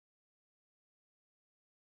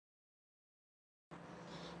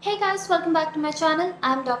Hey guys, welcome back to my channel.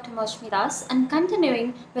 I'm Dr. Maushmi Das and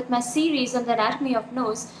continuing with my series on the anatomy of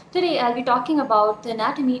nose, today I'll be talking about the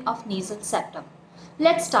anatomy of nasal septum.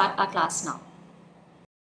 Let's start our class now.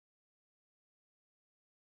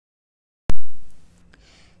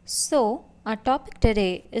 So, our topic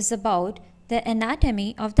today is about the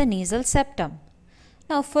anatomy of the nasal septum.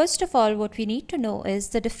 Now, first of all, what we need to know is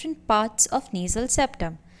the different parts of nasal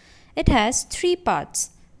septum. It has three parts: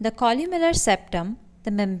 the columellar septum, the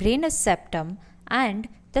membranous septum, and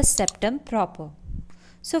the septum proper.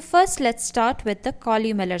 So, first let's start with the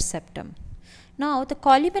columellar septum. Now, the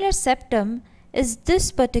columellar septum is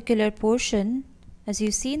this particular portion, as you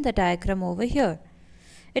see in the diagram over here.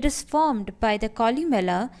 It is formed by the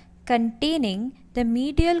columella containing the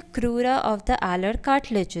medial crura of the alar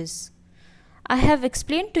cartilages. I have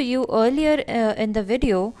explained to you earlier in the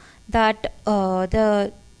video that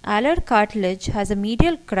the alar cartilage has a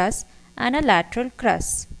medial crus and a lateral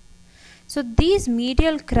crus. So these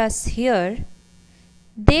medial crusts here,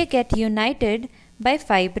 they get united by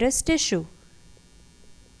fibrous tissue.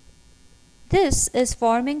 This is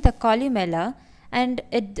forming the columella and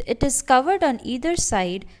it is covered on either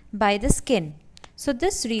side by the skin. So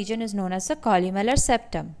this region is known as the columellar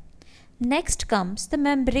septum. Next comes the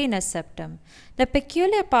membranous septum. The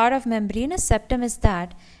peculiar part of membranous septum is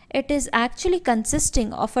that it is actually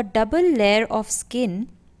consisting of a double layer of skin,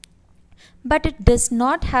 but it does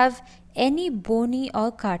not have any bony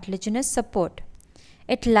or cartilaginous support.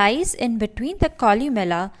 It lies in between the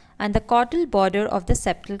columella and the caudal border of the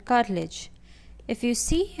septal cartilage. If you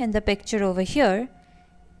see in the picture over here,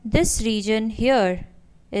 this region here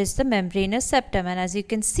is the membranous septum, and as you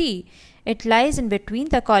can see, it lies in between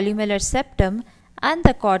the columellar septum and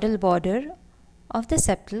the caudal border of the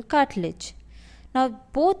septal cartilage. Now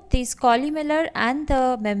both these columellar and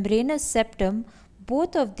the membranous septum,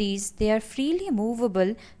 both of these, they are freely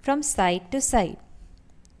movable from side to side.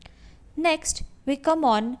 Next we come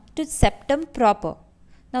on to septum proper.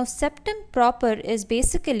 Now septum proper is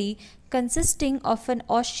basically consisting of an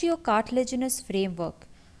osteocartilaginous framework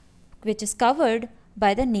which is covered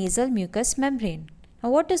by the nasal mucous membrane.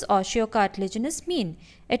 Now what does osteocartilaginous mean?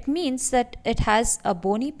 It means that it has a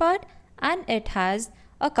bony part and it has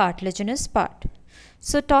a cartilaginous part.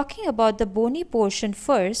 So talking about the bony portion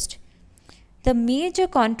first, the major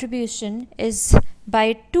contribution is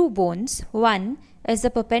by two bones. One is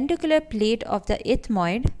the perpendicular plate of the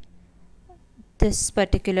ethmoid, this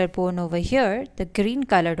particular bone over here, the green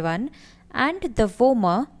colored one, and the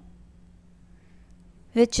vomer,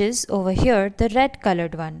 which is over here, the red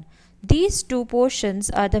colored one. These two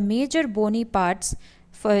portions are the major bony parts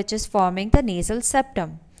for which is forming the nasal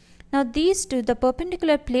septum. Now these two, the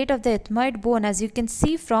perpendicular plate of the ethmoid bone, as you can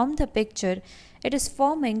see from the picture, it is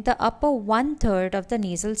forming the upper 1/3 of the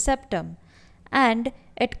nasal septum, and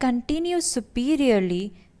it continues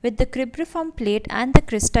superiorly with the cribriform plate and the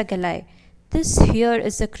crista galli. This here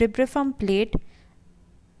is the cribriform plate.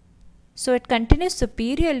 So it continues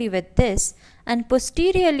superiorly with this, and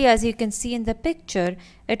posteriorly, as you can see in the picture,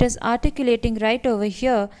 it is articulating right over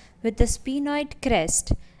here with the sphenoid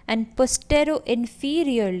crest, and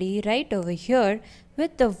postero-inferiorly right over here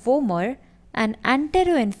with the vomer, and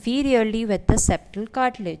antero-inferiorly with the septal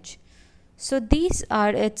cartilage. So these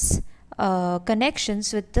are its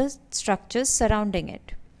connections with the structures surrounding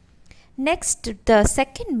it. Next, the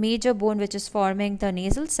second major bone which is forming the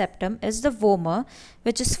nasal septum is the vomer,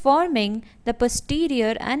 which is forming the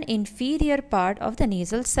posterior and inferior part of the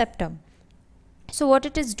nasal septum. So what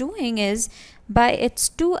it is doing is, by its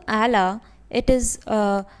two ala, it is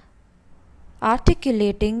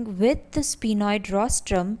articulating with the sphenoid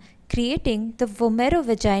rostrum, creating the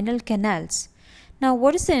vomerovaginal canals. Now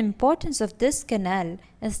what is the importance of this canal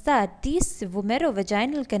is that this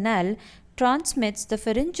vomerovaginal canal transmits the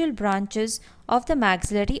pharyngeal branches of the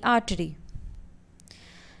maxillary artery.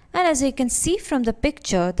 And as you can see from the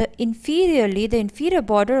picture, the inferior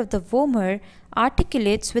border of the vomer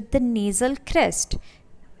articulates with the nasal crest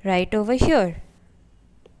right over here.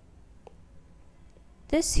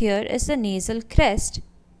 This here is the nasal crest,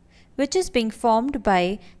 which is being formed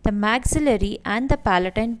by the maxillary and the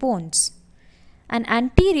palatine bones. And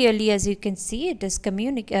anteriorly, as you can see, it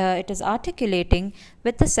is articulating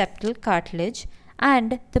with the septal cartilage,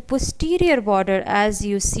 and the posterior border, as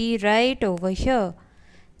you see right over here,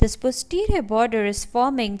 this posterior border is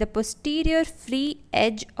forming the posterior free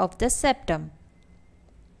edge of the septum.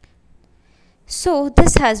 So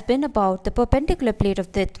this has been about the perpendicular plate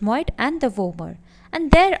of the ethmoid and the vomer,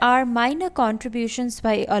 and there are minor contributions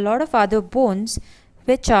by a lot of other bones,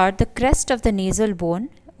 which are the crest of the nasal bone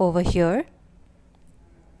over here,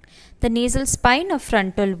 the nasal spine of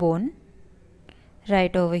frontal bone,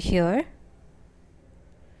 right over here,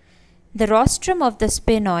 the rostrum of the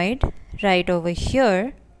sphenoid right over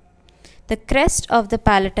here, the crest of the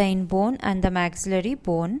palatine bone and the maxillary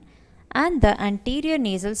bone, and the anterior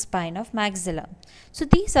nasal spine of maxilla. So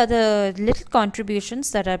these are the little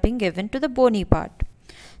contributions that are being given to the bony part.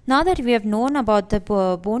 Now that we have known about the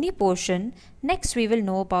bony portion, next we will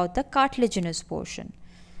know about the cartilaginous portion.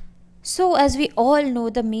 So as we all know,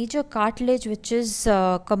 the major cartilage which is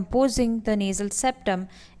composing the nasal septum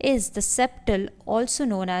is the septal, also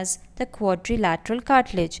known as the quadrilateral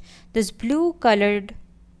cartilage. This blue colored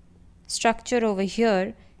structure over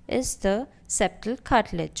here is the septal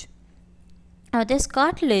cartilage. Now this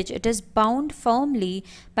cartilage, it is bound firmly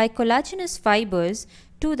by collagenous fibers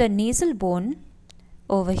to the nasal bone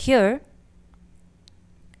over here,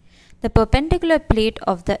 the perpendicular plate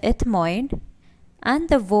of the ethmoid and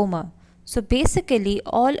the vomer. So basically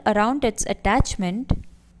all around its attachment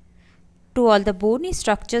to all the bony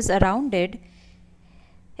structures around it,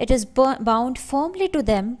 it is bound firmly to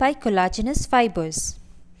them by collagenous fibers.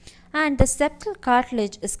 And the septal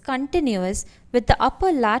cartilage is continuous with the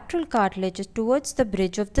upper lateral cartilage towards the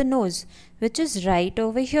bridge of the nose, which is right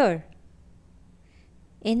over here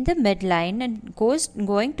in the midline and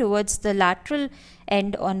going towards the lateral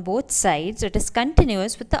end on both sides. It is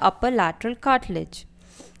continuous with the upper lateral cartilage.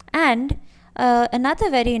 And another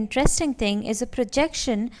very interesting thing is a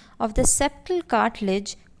projection of the septal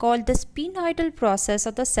cartilage called the sphenoidal process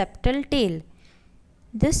of the septal tail.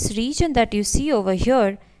 This region that you see over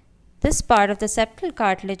here, this part of the septal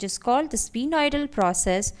cartilage is called the sphenoidal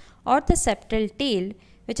process or the septal tail,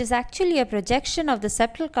 which is actually a projection of the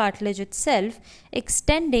septal cartilage itself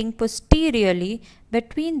extending posteriorly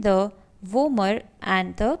between the vomer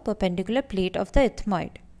and the perpendicular plate of the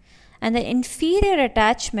ethmoid. And the inferior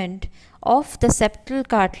attachment of the septal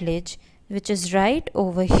cartilage, which is right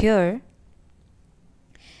over here,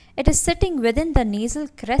 it is sitting within the nasal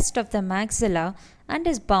crest of the maxilla and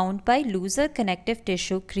is bound by looser connective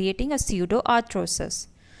tissue, creating a pseudoarthrosis.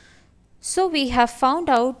 So we have found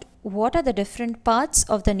out what are the different parts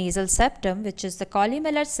of the nasal septum, which is the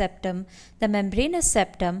columellar septum, the membranous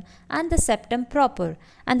septum, and the septum proper.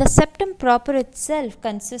 And the septum proper itself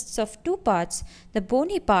consists of two parts, the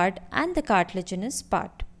bony part and the cartilaginous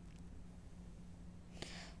part.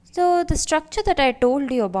 So the structure that I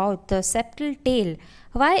told you about, the septal tail,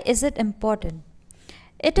 why is it important?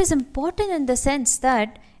 It is important in the sense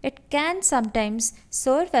that it can sometimes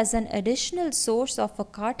serve as an additional source of a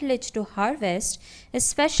cartilage to harvest,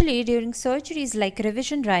 especially during surgeries like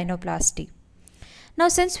revision rhinoplasty. Now,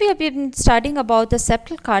 since we have been studying about the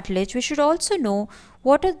septal cartilage, we should also know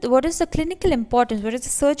what is the clinical importance, what is the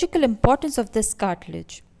surgical importance of this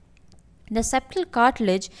cartilage. The septal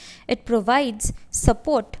cartilage, it provides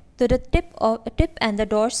support to the tip and the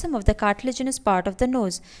dorsum of the cartilaginous part of the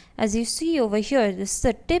nose. As you see over here, this is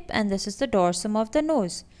the tip and this is the dorsum of the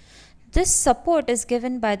nose. This support is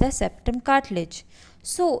given by the septum cartilage.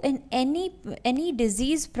 So in any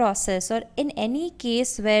disease process or in any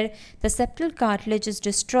case where the septal cartilage is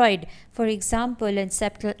destroyed, for example in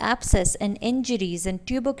septal abscess and injuries and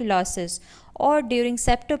tuberculosis, or during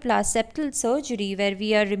septal surgery where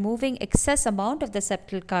we are removing excess amount of the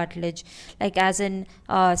septal cartilage, like as in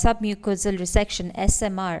submucosal resection,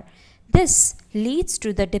 SMR, this leads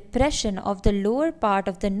to the depression of the lower part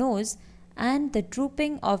of the nose and the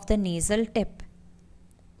drooping of the nasal tip.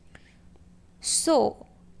 So,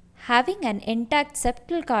 having an intact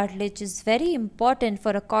septal cartilage is very important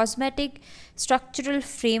for a cosmetic structural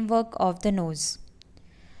framework of the nose.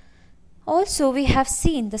 Also, we have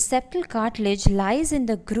seen the septal cartilage lies in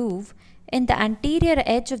the groove in the anterior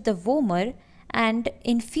edge of the vomer, and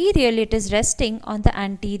inferiorly it is resting on the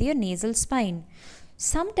anterior nasal spine.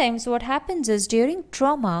 Sometimes what happens is during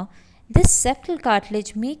trauma, this septal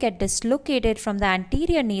cartilage may get dislocated from the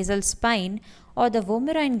anterior nasal spine or the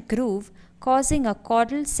vomerine groove, causing a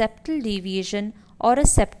caudal septal deviation or a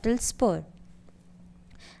septal spur.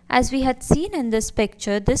 As we had seen in this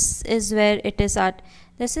picture, this is where it is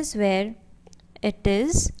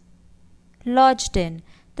lodged in.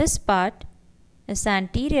 This part is the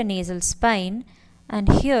anterior nasal spine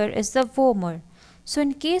and here is the vomer. So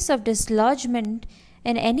in case of dislodgement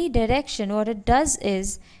in any direction, what it does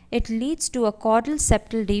is it leads to a caudal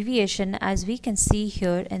septal deviation, as we can see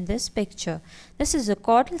here in this picture. This is a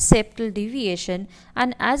caudal septal deviation,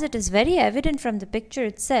 and as it is very evident from the picture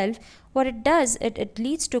itself, what it does, it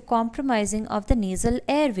leads to compromising of the nasal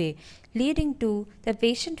airway, leading to the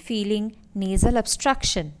patient feeling nasal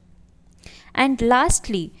obstruction. And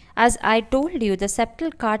lastly, as I told you, the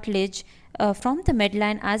septal cartilage from the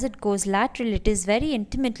midline as it goes lateral, it is very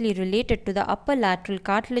intimately related to the upper lateral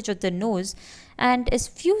cartilage of the nose and is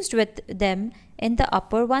fused with them in the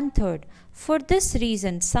upper 1/3. For this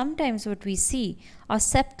reason, sometimes what we see, a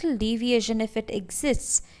septal deviation, if it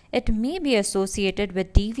exists, it may be associated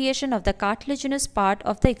with deviation of the cartilaginous part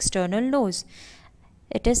of the external nose.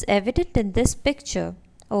 It is evident in this picture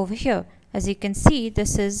over here. As you can see,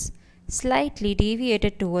 this is slightly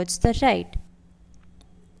deviated towards the right.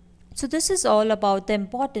 So this is all about the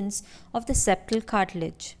importance of the septal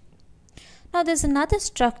cartilage. Now there's another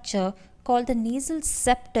structure called the nasal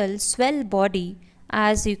septal swell body,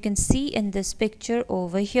 as you can see in this picture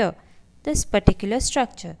over here, this particular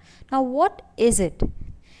structure. Now what is it?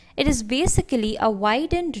 It is basically a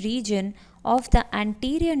widened region of the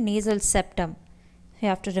anterior nasal septum. You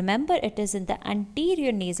have to remember, it is in the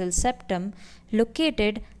anterior nasal septum,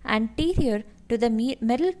 located anterior to the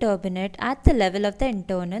middle turbinate at the level of the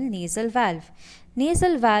internal nasal valve.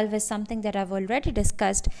 Nasal valve is something that I've already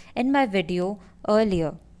discussed in my video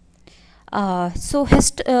earlier.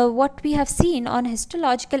 What we have seen on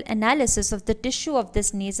histological analysis of the tissue of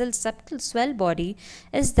this nasal septal swell body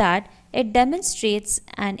is that it demonstrates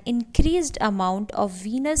an increased amount of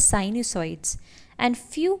venous sinusoids and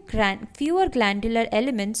fewer glandular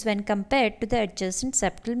elements when compared to the adjacent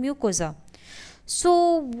septal mucosa.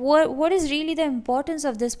 So what is really the importance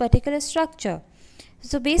of this particular structure?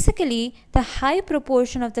 So basically, the high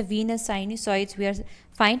proportion of the venous sinusoids we are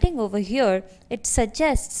finding over here, it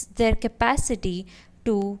suggests their capacity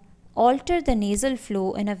to alter the nasal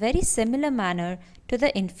flow in a very similar manner to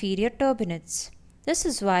the inferior turbinates. This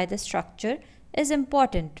is why the structure is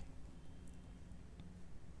important.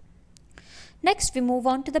 Next, we move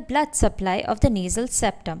on to the blood supply of the nasal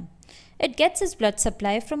septum. It gets its blood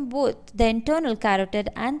supply from both the internal carotid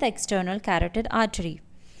and the external carotid artery.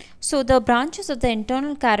 So the branches of the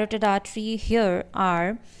internal carotid artery here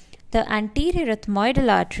are the anterior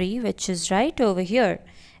ethmoidal artery, which is right over here.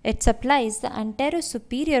 It supplies the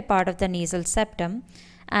anterosuperior part of the nasal septum,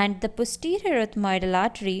 and the posterior ethmoidal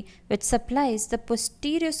artery, which supplies the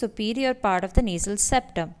posterior superior part of the nasal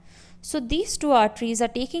septum. So these two arteries are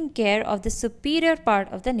taking care of the superior part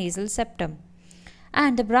of the nasal septum.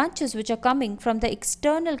 And the branches which are coming from the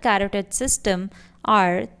external carotid system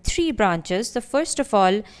are three branches. The first of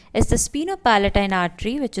all is the sphenopalatine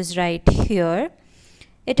artery, which is right here.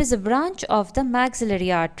 It is a branch of the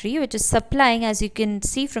maxillary artery, which is supplying, as you can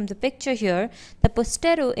see from the picture here, the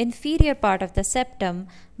posterior-inferior part of the septum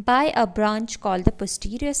by a branch called the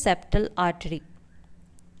posterior septal artery.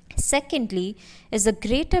 Secondly is the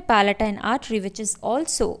greater palatine artery, which is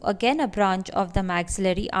also again a branch of the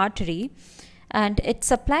maxillary artery, and it's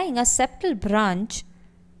supplying a septal branch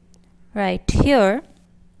right here,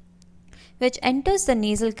 which enters the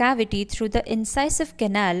nasal cavity through the incisive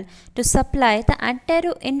canal to supply the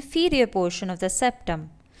antero-inferior portion of the septum.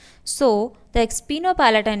 So the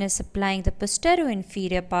sphenopalatine is supplying the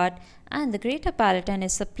posterior-inferior part and the greater palatine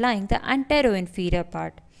is supplying the antero-inferior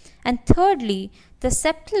part. And thirdly, the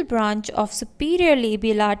septal branch of superior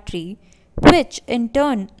labial artery, which in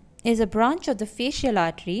turn is a branch of the facial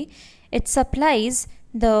artery, it supplies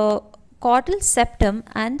the caudal septum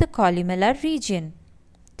and the columellar region.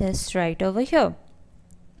 This right over here.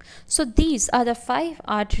 So these are the 5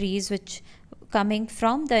 arteries which coming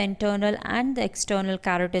from the internal and the external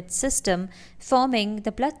carotid system, forming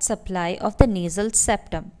the blood supply of the nasal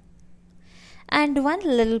septum. And one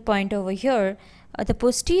little point over here, the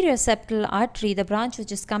posterior septal artery, the branch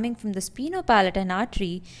which is coming from the sphenopalatine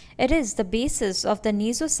artery, it is the basis of the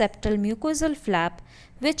nasoseptal mucosal flap,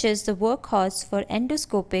 which is the workhorse for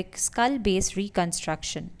endoscopic skull base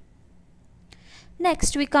reconstruction.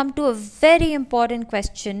 Next, we come to a very important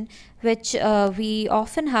question which we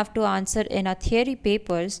often have to answer in our theory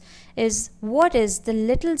papers, is what is the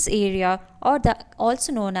Little's area, or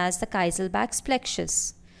also known as the Kiesselbach's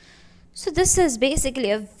plexus. So this is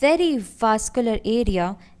basically a very vascular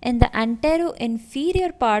area in the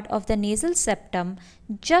antero-inferior part of the nasal septum,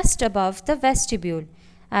 just above the vestibule,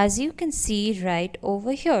 as you can see right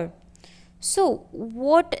over here. So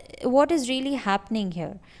what is really happening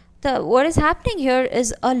here? What is happening here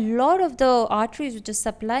is a lot of the arteries which is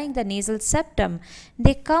supplying the nasal septum,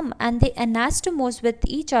 they come and they anastomose with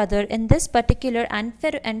each other in this particular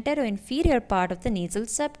antero-inferior part of the nasal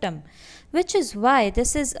septum, which is why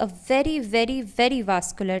this is a very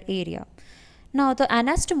vascular area. Now the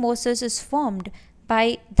anastomosis is formed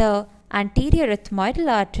by the anterior ethmoidal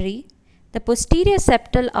artery, the posterior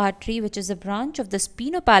septal artery, which is a branch of the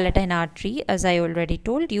sphenopalatine artery, as I already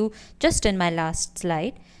told you just in my last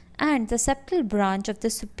slide, and the septal branch of the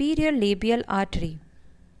superior labial artery.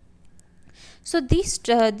 So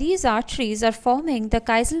these arteries are forming the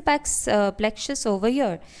Kiesselbach's plexus over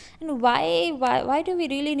here. And why do we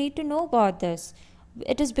really need to know about this?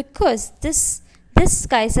 It is because this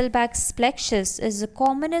Kiesselbach's plexus is the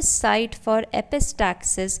commonest site for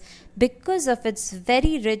epistaxis because of its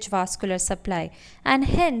very rich vascular supply, and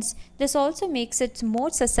hence this also makes it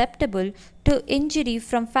more susceptible to injury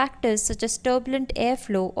from factors such as turbulent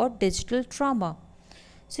airflow or digital trauma.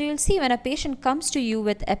 So you'll see when a patient comes to you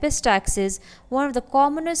with epistaxis, one of the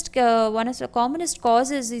commonest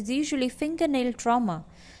causes is usually fingernail trauma.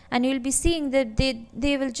 And you'll be seeing that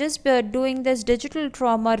they will just be doing this digital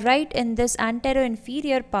trauma right in this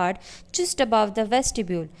anteroinferior part just above the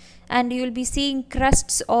vestibule, and you'll be seeing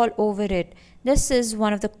crusts all over it. This is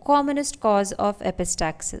one of the commonest cause of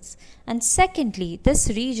epistaxis. And secondly, this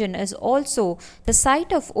region is also the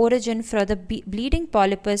site of origin for the bleeding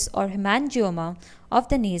polypus or hemangioma of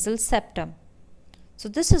the nasal septum. So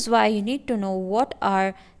this is why you need to know what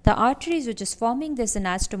are the arteries which is forming this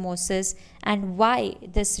anastomosis and why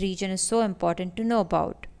this region is so important to know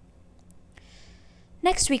about.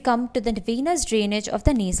 Next we come to the venous drainage of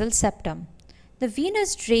the nasal septum. The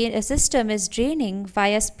venous system is draining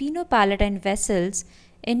via spinopalatine vessels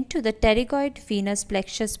into the pterygoid venous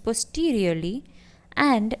plexus posteriorly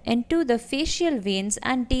and into the facial veins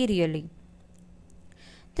anteriorly.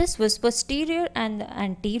 This was posterior and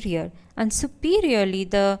anterior, and superiorly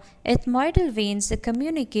the ethmoidal veins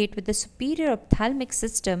communicate with the superior ophthalmic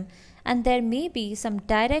system, and there may be some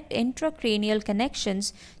direct intracranial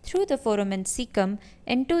connections through the foramen caecum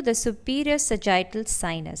into the superior sagittal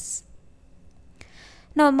sinus.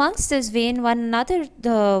 Now amongst this vein,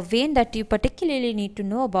 the vein that you particularly need to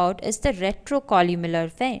know about is the retrocolumellar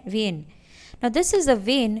vein. Now this is a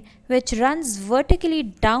vein which runs vertically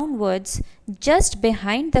downwards just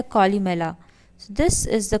behind the columella. So this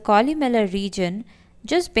is the columellar region.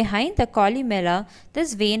 Just behind the columella,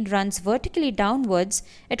 this vein runs vertically downwards.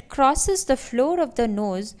 It crosses the floor of the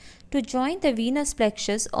nose to join the venous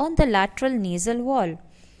plexus on the lateral nasal wall.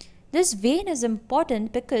 This vein is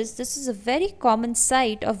important because this is a very common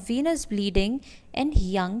site of venous bleeding in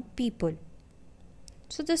young people.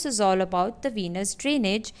 So this is all about the venous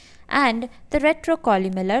drainage and the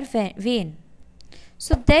retrocolumellar vein.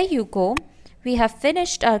 So there you go. We have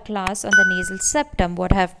finished our class on the nasal septum.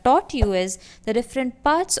 What I have taught you is the different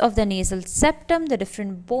parts of the nasal septum, the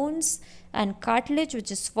different bones and cartilage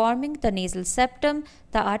which is forming the nasal septum,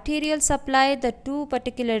 the arterial supply, the two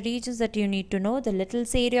particular regions that you need to know, the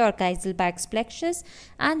Little's area or Kiesselbach's plexus,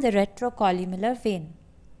 and the retrocolumellar vein.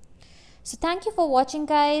 So thank you for watching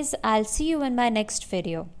guys. I'll see you in my next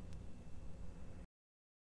video.